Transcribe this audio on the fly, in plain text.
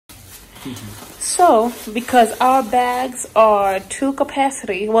So, because our bags are 2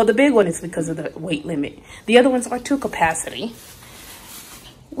 capacity, well, the big one is because of the weight limit. The other ones are 2 capacity.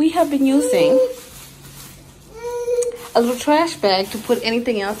 We have been using a little trash bag to put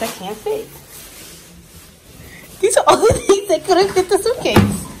anything else that can't fit. These are all the things that couldn't fit the suitcase.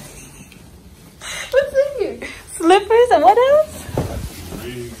 What's in here? Slippers and what else?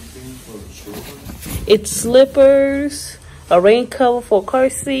 It's slippers, a rain cover for a car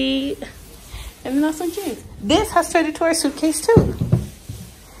seat, and then also jeans. This has turned into our suitcase too.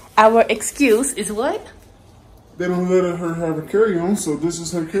 Our excuse is what? They don't let her have a carry-on, so this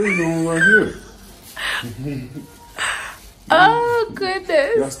is her carry-on right here. Oh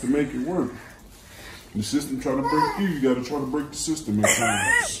goodness! That's to make it work. The system try to break you, you gotta try to break the system at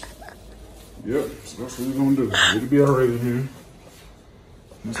times. Yep, so that's what we're gonna do. It'll be alright in here.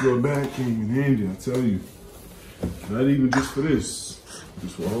 This little bag came in handy, I tell you. Not even just for this.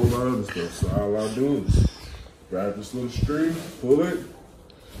 Just for a whole lot of other stuff. So all I'll do is grab this little string, pull it,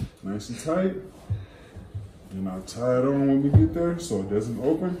 nice and tight. And I'll tie it on when we get there so it doesn't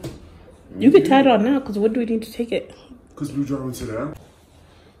open. You can tie it on now, because what do we need to take it? Because we're driving to that.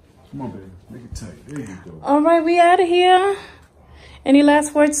 Come on, baby. Make it tight. There you go. All right, we out of here. Any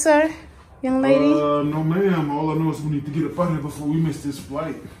last words, sir? Young lady? No, ma'am. All I know is we need to get up out of here before we miss this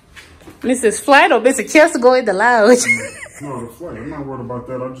flight. Miss this flight or miss a chance to go in the lounge? No, the flight. I'm not worried about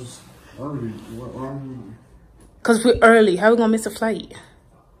that. I just early. Because we're early. How are we going to miss a flight?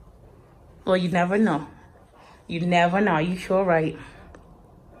 Well, you never know. You never know. You sure right.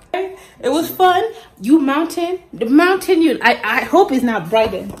 It was fun. The mountain, I hope it's not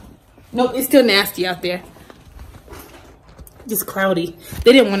brightened. Nope, it's still nasty out there. Just cloudy.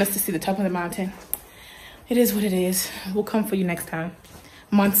 They didn't want us to see the top of the mountain. It is what it is. We'll come for you next time.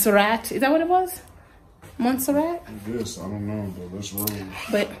 Montserrat, is that what it was? Montserrat? Yes, I don't know, but let's roll.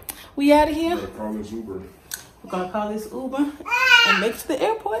 But we out of here. We're gonna call this Uber. We're gonna call this Uber and make it to the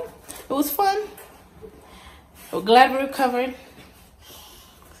airport. It was fun. We're glad we recovered.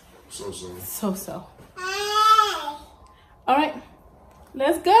 So. All right,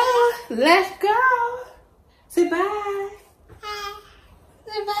 let's go. Let's go. Say bye.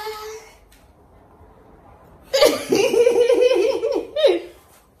 Say bye.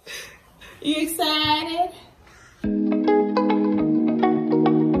 You excited?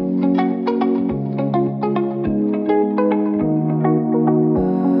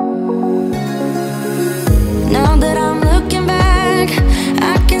 Now that I'm looking back,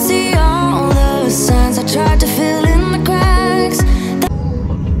 I can see all the signs I tried to fill in the cracks.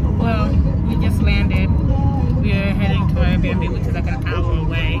 Well, we just landed. We are heading to our Airbnb, which is like an hour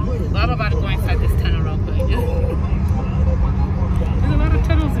away. Well, I'm about to go inside this tunnel real quick. There's a lot of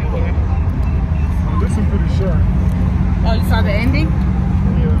tunnels in here. This is pretty sharp. Oh, you saw the ending?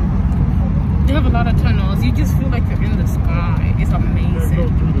 Yeah. They have a lot of tunnels. You just feel like you're in the sky. It's amazing. Go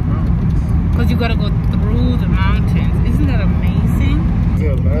through the mountains. Because you got to go through the mountains. Isn't that amazing?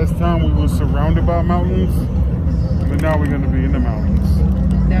 Yeah, last time we were surrounded by mountains, but now we're going to be in the mountains.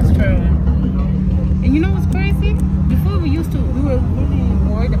 That's true. And you know what's crazy? Before we were really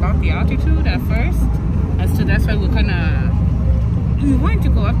worried about the altitude at first. That's why we wanted to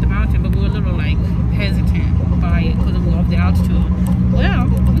go up the mountain, but we were a little like hesitant by it because of the altitude. Well,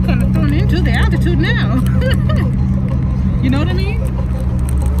 we're kind of thrown into the altitude now. You know what I mean?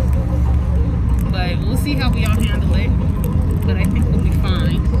 But we'll see how we all handle it. But I think we'll be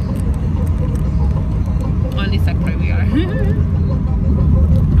fine. Or at least I pray we are.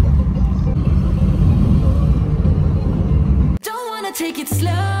 Don't wanna take it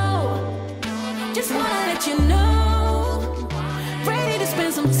slow, just wanna let you know. Ready to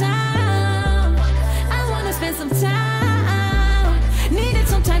spend some time. I wanna spend some time. Needed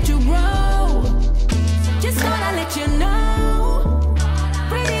some time to grow. Just wanna let you know.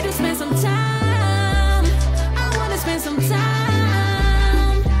 Ready to spend some time. I wanna spend some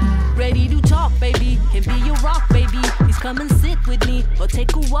time. Ready to talk, baby, and be your rock, baby. Please come and sit with me or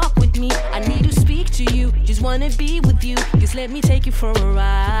take a walk with me. I need to speak to you, just wanna be with you. Just let me take you for a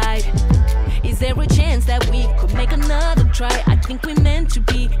ride. Is there a chance that we could make another try? I think we're meant to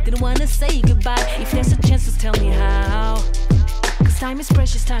be, didn't wanna say goodbye. If there's a chance, just tell me how. Cause time is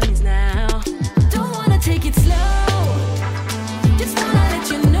precious, time is now. Don't wanna take it slow, just wanna let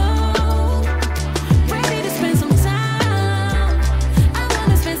you know. Ready to spend some time. I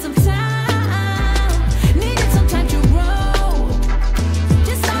wanna spend some time. Needed some time to grow.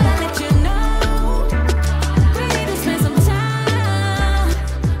 Just wanna let you know. Ready to spend some time.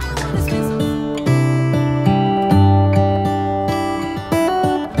 I wanna spend some time.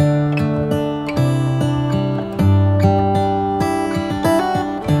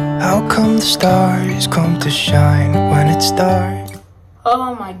 I How come the stars come to shine when it's dark?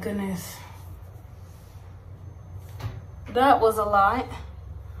 Oh my goodness. That was a lot.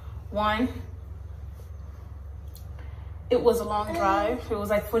 One, it was a long drive. It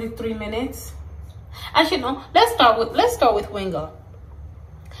was like 43 minutes. Actually, no, let's start with Wingo.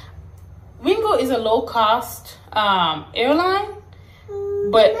 Wingo is a low-cost airline,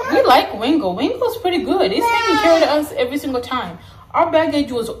 but we like Wingo. Wingo's pretty good. It's taking care of us every single time. Our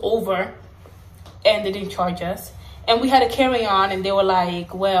baggage was over and they didn't charge us. And we had a carry-on and they were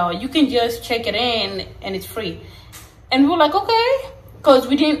like, well, you can just check it in and it's free. And we were like, okay, because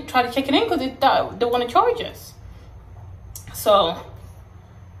we didn't try to check it in because they thought they want to charge us. So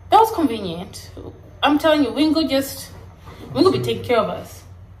that was convenient. I'm telling you, Wingo be taking care of us.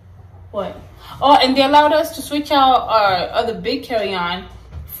 What? Oh, and they allowed us to switch out our other big carry-on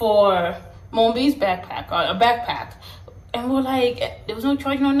for Mombi's backpack, or a backpack. And we're like, there was no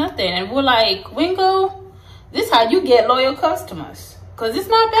charge, no nothing. And we're like, Wingo, this is how you get loyal customers. Because it's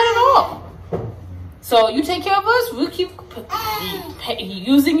not bad at all. So you take care of us, we'll keep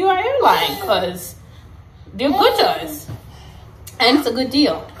using your airline because they're good to us. And it's a good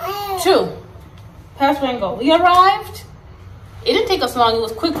deal. 2, past Wingo. We arrived. It didn't take us long. It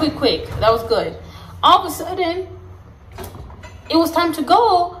was quick. That was good. All of a sudden, it was time to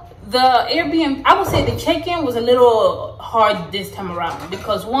go. The Airbnb, I would say the check-in was a little hard this time around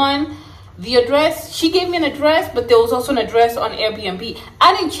because one, the address, she gave me an address, but there was also an address on Airbnb.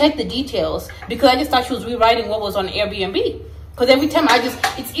 I didn't check the details because I just thought she was rewriting what was on Airbnb. Because every time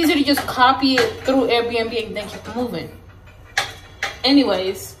it's easier to just copy it through Airbnb and then keep moving.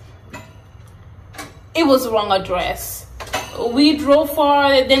 Anyways, it was the wrong address. We drove far,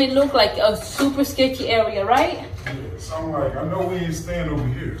 then it looked like a super sketchy area, right? Yeah, so I'm like, I know we ain't staying over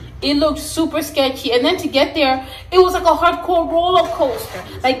here. It looked super sketchy, and then to get there, it was like a hardcore roller coaster.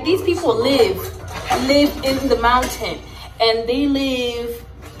 Like these people live in the mountain, and they live.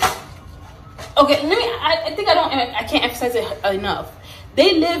 Okay, I can't emphasize it enough.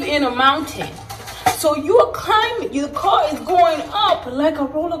 They live in a mountain, so you are climbing. Your car is going up like a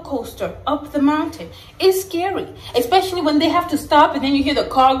roller coaster up the mountain. It's scary, especially when they have to stop, and then you hear the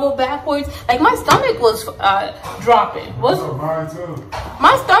car go backwards. Like my stomach was dropping.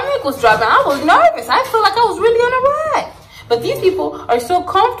 My stomach was dropping. I was nervous. I felt like I was really on a ride. But these people are so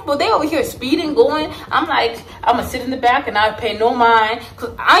comfortable. They over here speeding, going. I'm like, I'm gonna sit in the back and I pay no mind.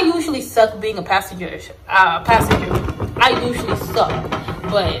 Cause I usually suck being a passenger. I usually suck,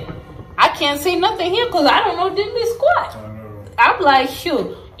 but I can't say nothing here because I don't know diddly squat. I'm like,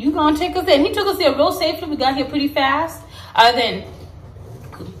 shoot, you gonna take us there? And he took us there real safely. We got here pretty fast. Then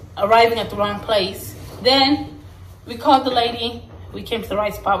arriving at the wrong place. Then we called the lady. We came to the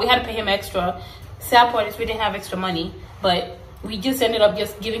right spot. We had to pay him extra. Sad part is we didn't have extra money, but we just ended up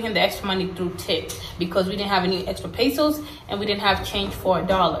just giving him the extra money through tip because we didn't have any extra pesos and we didn't have change for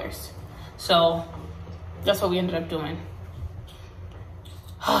dollars. So that's what we ended up doing.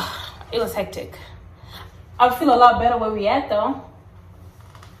 It was hectic. I feel a lot better where we at though.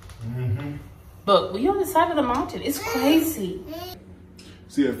 But we on the side of the mountain. It's crazy.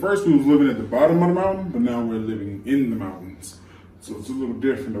 See, at first we was living at the bottom of the mountain, but now we're living in the mountains. So it's a little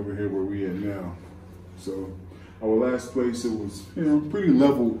different over here where we at now. So our last place, it was, pretty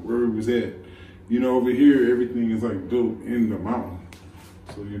level where we was at. Over here, everything is like built in the mountain.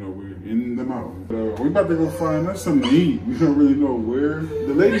 So, we're in the mountain. We about to go find us something to eat. We don't really know where.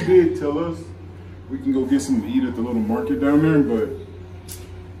 The lady did tell us we can go get something to eat at the little market down there, but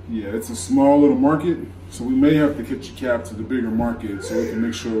yeah, it's a small little market. So we may have to catch a cab to the bigger market so we can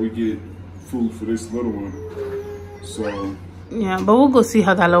make sure we get food for this little one. So yeah, but we'll go see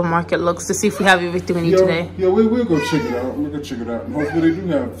how that little market looks to see if we have everything we need today. Yeah, we'll go check it out. We'll go check it out. And hopefully they do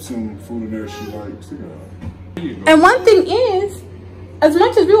have some food in there she likes. And one thing is, as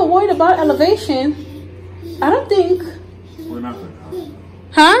much as we were worried about elevation, I don't think... We're not that high.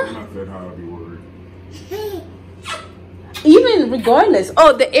 Huh? We're not that high to be worried. Even regardless.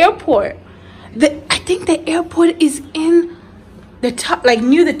 Oh, the airport. I think the airport is in the top, like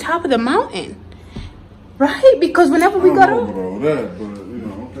near the top of the mountain. Right? Because whenever we got up... all that, but,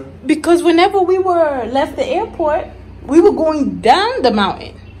 okay. Because whenever we were left the airport, we were going down the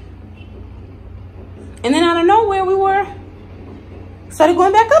mountain. And then out of nowhere, we started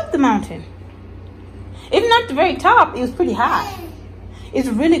going back up the mountain. Even at the very top, it was pretty high. It's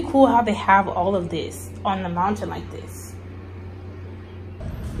really cool how they have all of this on the mountain like this.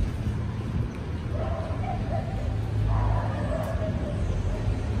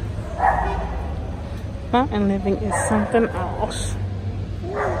 Mountain living is something else.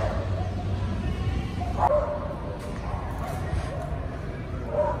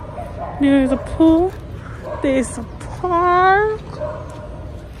 There's a pool. There's a park.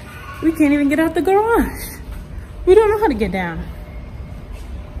 We can't even get out the garage. We don't know how to get down.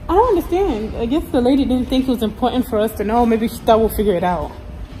 I don't understand. I guess the lady didn't think it was important for us to know. Maybe she thought we'll figure it out.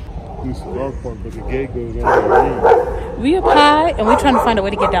 This is the dog park, but the gate goes on the We up high and we're trying to find a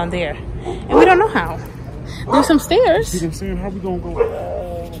way to get down there. And we don't know how. There's some stairs. See what I'm saying? How we gonna go?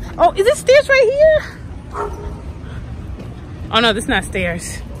 Oh, is it stairs right here? Oh no, this is not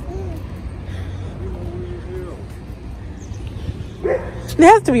stairs. There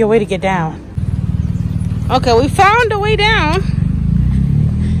has to be a way to get down. Okay, we found a way down.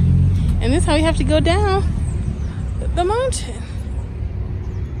 And this is how we have to go down the mountain.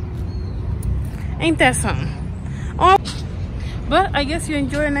 Ain't that something? Oh, but I guess you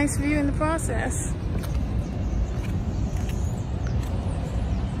enjoy a nice view in the process.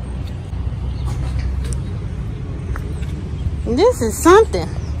 This is something.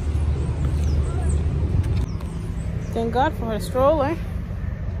 Thank God for her stroller.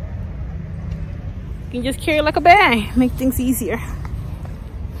 You can just carry it like a bag, make things easier.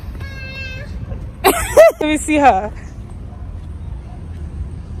 Let me see her.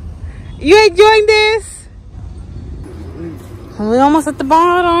 You enjoying this? We're almost at the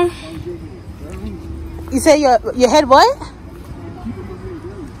bottom. You say your head what?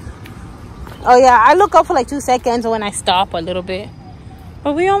 Oh yeah, I look up for like 2 seconds when I stop a little bit.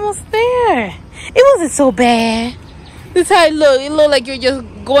 But we almost there. It wasn't so bad. This is how it looked. It looked like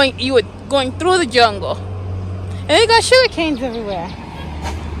you were going through the jungle. And they got sugar canes everywhere.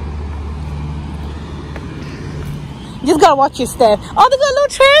 You just gotta watch your step. Oh, they got a little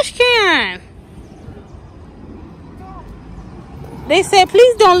trash can. They said,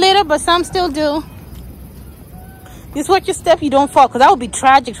 please don't litter, but some still do. Just watch your step, you don't fall, because that would be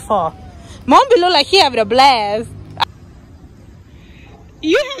tragic to fall. Mom be look like he having a blast.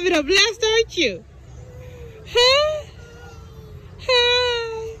 You having a blast, aren't you? Huh?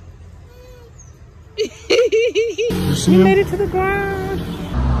 Hi. We made it to the ground.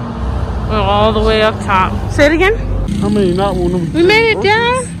 We're all the way up top. Say it again. I mean, not one of them. We made it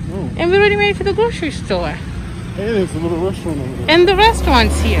down, and we already made it to the grocery store. And it's a little restaurant over there. And the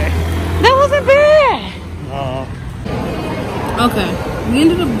restaurant's here. That wasn't bad. Okay, we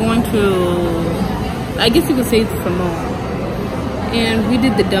ended up going to, I guess you could say, it's the mall. And we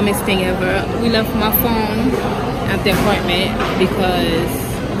did the dumbest thing ever. We left my phone at the apartment because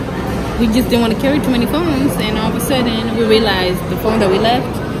we just didn't want to carry too many phones. And all of a sudden, we realized the phone that we left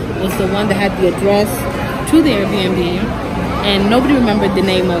was the one that had the address to the Airbnb. And nobody remembered the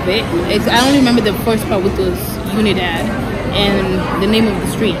name of it. I only remember the first part, which was Unidad, and the name of the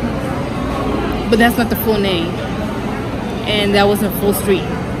street. But that's not the full name. And that wasn't full street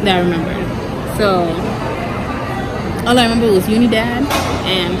that I remembered. So all I remember was Unidad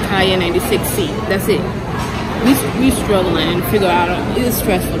and Kaya 96C. That's it. We struggling and figure out. It was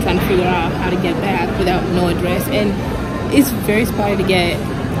stressful trying to figure out how to get back without no address. And it's very spotty to get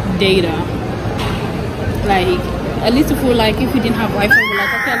data. Like, at least if we didn't have Wi-Fi, we're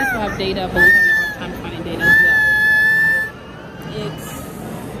like, okay, at least we'll have data, but we're having a hard time finding data as well. It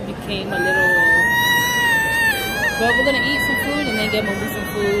became a little, but we're gonna eat some food and then get moving some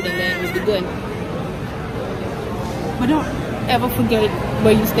food and then we'll be good. But don't ever forget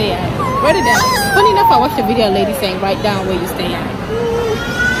where you stay at. Write it down. Funny enough, I watched a video of a lady saying, write down where you stay at.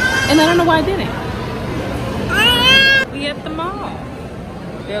 And I don't know why I didn't. We at the mall.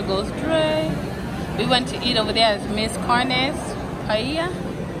 There goes Dre. We went to eat over there at Miss Carnes Paella.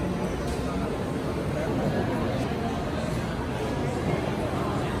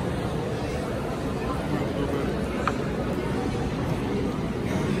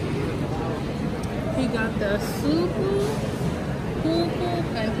 He got the soup,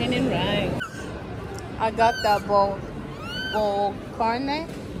 plantain and rice. I got the bowl carne,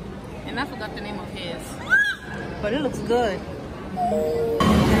 and I forgot the name of his, but it looks good.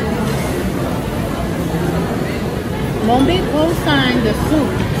 Mombi co-signed the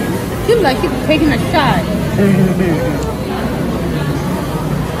soup. Seems like she's taking a shot.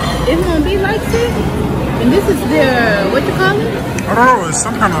 If Mombi likes it, and this is their, what you call it? I don't know, it's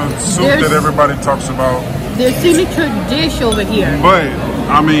some kind of soup that everybody talks about. Their signature dish over here. But,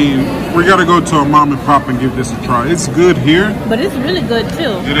 I mean, we gotta go to a mom and pop and give this a try. It's good here. But it's really good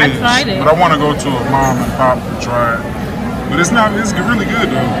too. I tried it. But I wanna go to a mom and pop and try it. But it's really good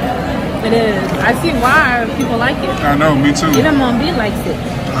though. It is. I see why people like it. I know, me too. Even Mombi likes it.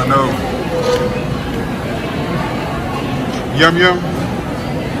 I know. Yum yum.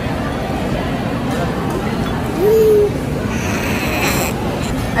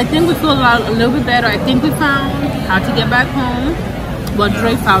 I think we feel a little bit better. I think we found how to get back home. Well,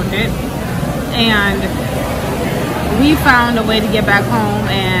 Dre found it. and we found a way to get back home,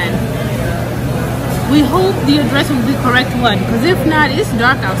 and we hope the address will be the correct one, because if not, it's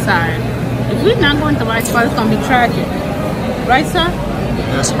dark outside. If we're not going to the right spot, it's going to be tragic. Right, sir?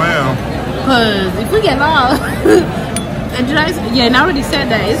 Yes, ma'am. Because if we get lost, and I already said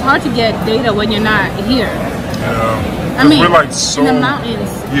that, it's hard to get data when you're not here. Yeah. I mean, we're like so in the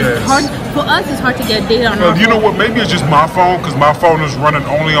mountains. Yes. For us, it's hard to get data on our you know phone. what? Maybe it's just my phone, because my phone is running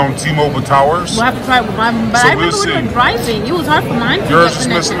only on T-Mobile towers. We'll have to try it with mine. But So I remember we'll when we were driving, it was hard for mine to Yours get is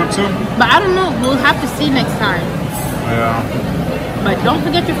missing connected. them too? But I don't know. We'll have to see next time. Yeah. But don't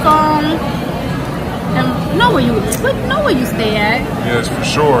forget your phone. And know where you stay at. Yes, for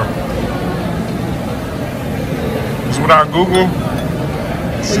sure. Because without Google,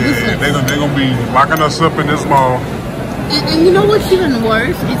 shit, they're gonna be locking us up in this mall. And you know what's even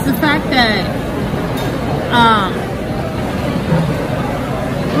worse? It's the fact that,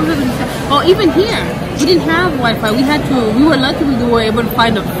 what was I gonna say? Well, even here, we didn't have Wi-Fi. We were lucky we were able to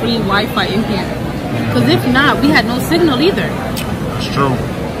find a free Wi-Fi in here. Because if not, we had no signal either. That's true.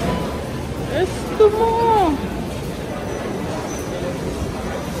 It's the mall.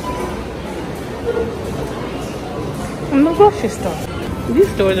 And the grocery store. These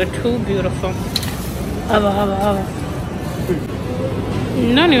stores are too beautiful.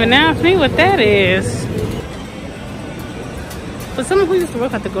 Don't even ask me what that is. For someone who used to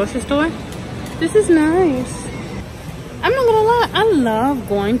work at the grocery store, this is nice. I'm not gonna lie, I love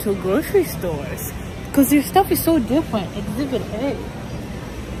going to grocery stores because their stuff is so different. Exhibit A.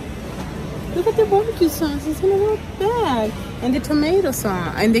 Look at the barbecue sauce, it's in a little bag. And the tomato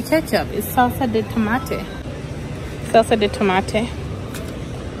sauce, and the ketchup, it's salsa de tomate. Salsa de tomate.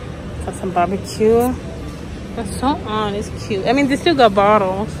 Got some barbecue. That's so on, it's cute. I mean, they still got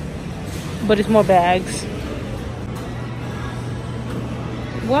bottles, but it's more bags.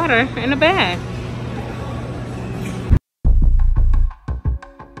 Water in a bag.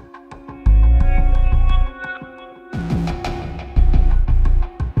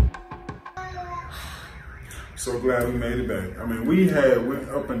 So glad we made it back. I mean, we went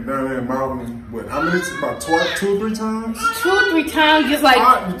up and down that mountain, what, how many, about 2 or 3 times? 2 or 3 times, just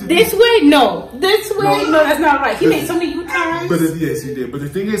like, this way, no. This way, no, that's not right. He made so many U-turns. But yes, he did. But the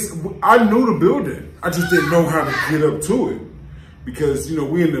thing is, I knew the building. I just didn't know how to get up to it. Because, you know,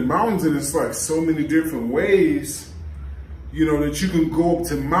 we in the mountains and it's like so many different ways, you know, that you can go up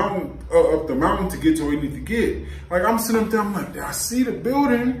the mountain to get to where you need to get. Like, I'm sitting up there, I'm like, I see the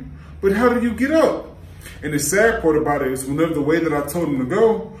building, but how do you get up? And the sad part about it is whenever the way that I told him to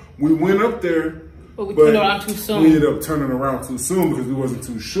go, we went up there, but we turned around too soon. We ended up turning around too soon because we wasn't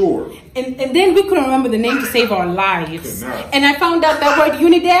too sure. And then we couldn't remember the name to save our lives. Cannot. And I found out that word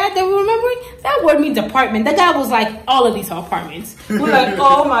unidad that we remembered, that word means apartment. That guy was like, all of these are apartments. We're like,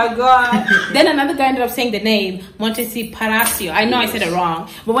 oh my God. Then another guy ended up saying the name, Montesi Palacio. I know I said it wrong.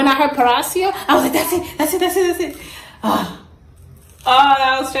 But when I heard Palacio, I was like, that's it. Oh,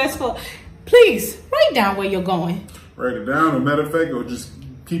 that was stressful. Please, write down where you're going. Write it down. As a matter of fact, or just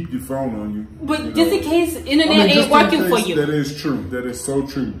keep your phone on you. But just in case internet ain't working for you. That is true. That is so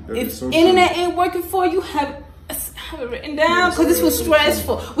true. If internet ain't working for you, have it written down because this was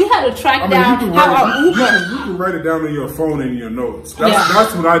stressful. We had to track down how our Uber. You can write it down on your phone and your notes.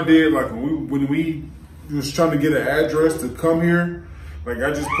 That's what I did. Like when we was trying to get an address to come here, like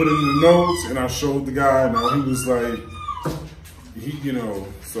I just put it in the notes and I showed the guy, and he was like,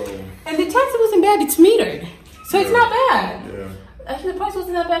 so. And the taxi wasn't bad. It's metered, so it's not bad. Yeah. Actually, the price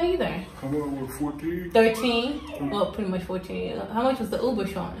wasn't that bad either. How much was 14? 13. Well, pretty much 14. How much was the Uber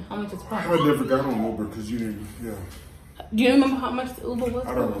showing? How much was the price? I never got on Uber because you didn't. Yeah. Do you remember how much the Uber was?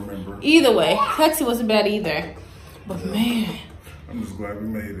 I don't remember. Either way, taxi wasn't bad either. But man, I'm just glad we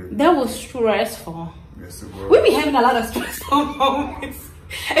made it. That was stressful. Yes, it was. We be having a lot of stressful moments.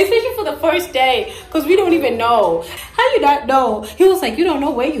 Especially for the first day, because we don't even know. How you not know? He was like, you don't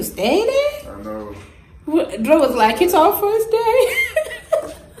know where you staying at? I know. Drew was like, it's our first day.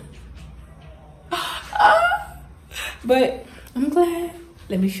 But I'm glad.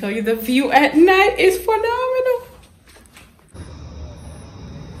 Let me show you the view at night. It's phenomenal.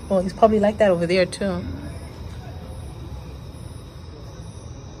 Well, it's probably like that over there too.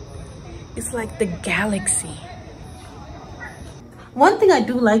 It's like the galaxy. One thing I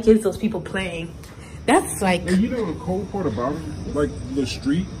do like is those people playing. That's like... And you know the cool part about it? Like, the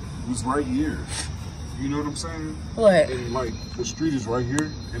street was right here. You know what I'm saying? What? And, like, the street is right here.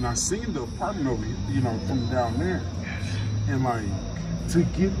 And I seen the apartment over here, from down there. And, like, to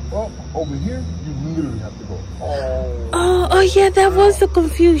get up over here, you literally have to go Oh, yeah, that was the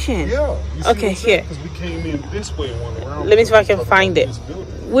confusion. Yeah. Okay, here. Because we came in this way and went around. Let me see if I can find it.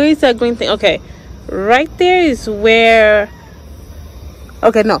 where is that green thing? Okay, right there is where.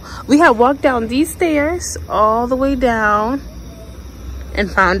 Okay, no, we had walked down these stairs all the way down and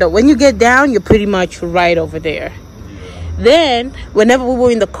found out when you get down, you're pretty much right over there. Then, whenever we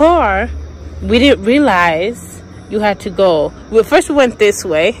were in the car, we didn't realize you had to go. Well, first we went this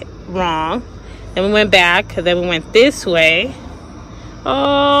way, wrong. Then we went back, then we went this way,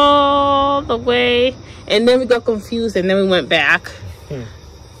 all the way. And then we got confused, and then we went back.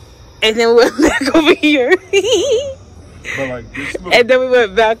 And then we went back over here. But like this little... And then we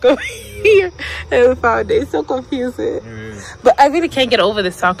went back over here and we found it. It's so confusing. Yeah. But I really can't get over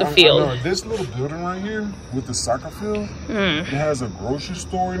the soccer field. I know. This little building right here with the soccer field, it has a grocery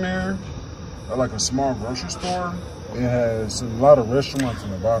store in there, like a small grocery store. It has a lot of restaurants in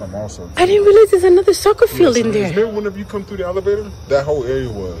the bottom also. I didn't realize there's another soccer field in there. Remember whenever you come through the elevator, that whole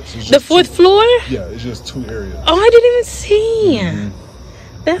area was. The fourth floor? Yeah, it's just 2 areas. Oh, I didn't even see.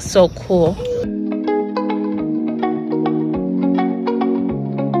 That's so cool.